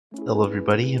Hello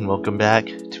everybody and welcome back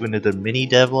to another mini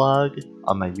devlog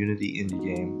on my Unity indie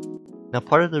game. Now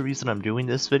part of the reason I'm doing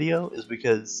this video is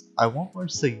because I want more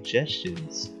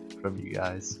suggestions from you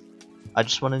guys. I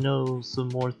just want to know some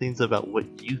more things about what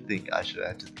you think I should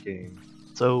add to the game.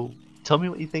 So tell me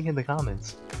what you think in the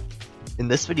comments. In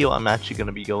this video I'm actually going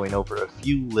to be going over a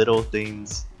few little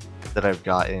things that I've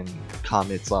gotten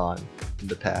comments on in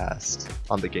the past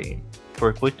on the game. For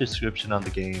a quick description on the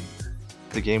game,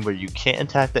 it's a game where you can't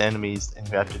attack the enemies and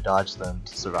you have to dodge them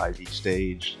to survive each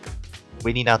stage,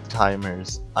 waiting out the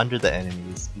timers under the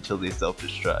enemies until they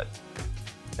self-destruct.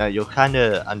 Now you'll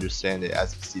kinda understand it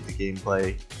as you see the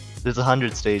gameplay. There's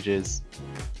 100 stages,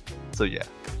 so yeah.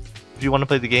 If you want to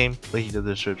play the game, link in the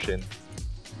description.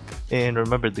 And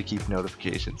remember to keep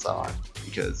notifications on,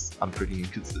 because I'm pretty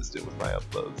inconsistent with my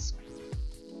uploads.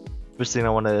 First thing I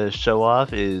want to show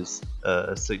off is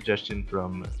a suggestion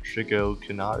from Trigo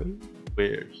Kanari,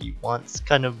 where he wants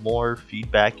kind of more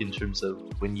feedback in terms of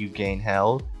when you gain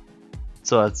health.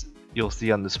 So as you'll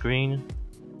see on the screen,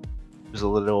 there's a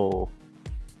little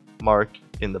mark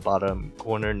in the bottom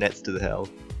corner next to the health,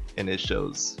 and it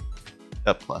shows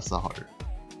a plus a heart.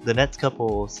 The next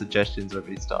couple suggestions are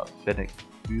based off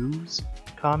FennecFu's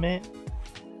comment,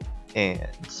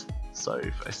 and sorry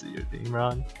if I say your name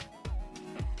wrong.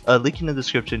 Link in the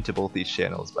description to both these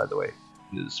channels, by the way,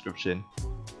 in the description.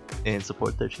 And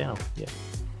support their channel, yeah.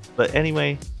 But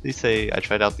anyway, they say I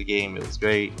tried out the game, it was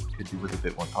great, could do with a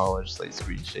bit more polish, like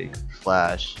screen shake,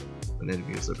 flash, when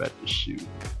enemies are about to shoot.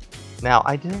 Now,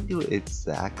 I didn't do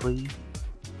exactly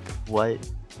what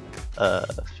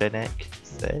Fennec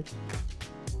said,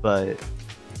 but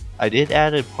I did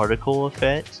add a particle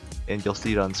effect, and you'll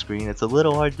see it on screen. It's a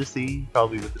little hard to see,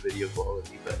 probably with the video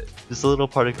quality, but just a little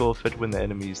particle effect when the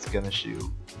enemy's gonna shoot.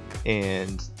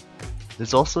 And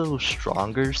there's also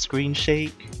stronger screen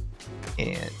shake,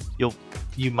 and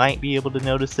you might be able to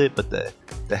notice it, but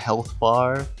the health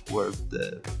bar where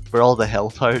all the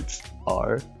health hearts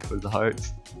are, or the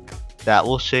hearts, that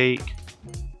will shake,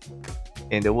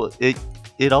 and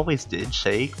it always did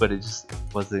shake, but it just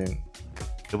wasn't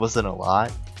a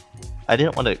lot. I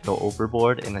didn't want to go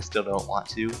overboard, and I still don't want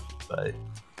to, but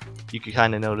you could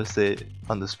kind of notice it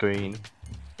on the screen.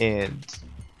 And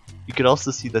you could also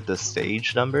see that the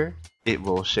stage number, it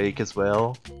will shake as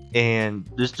well, and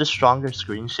there's just stronger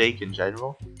screen shake in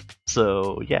general.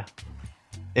 So yeah,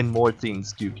 and more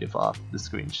things do give off the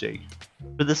screen shake.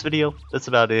 For this video, that's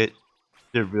about it.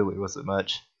 There really wasn't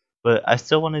much, but I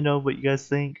still want to know what you guys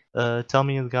think. Tell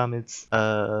me in the comments.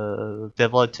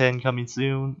 Devlog 10 coming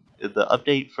soon. The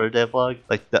update for Devlog,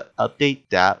 like the update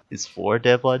that is for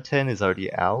Devlog 10 is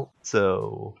already out,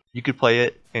 so you could play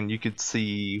it and you could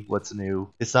see what's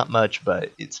new. It's not much,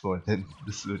 but it's more than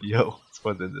this video. It's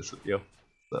more than this video.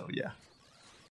 So yeah.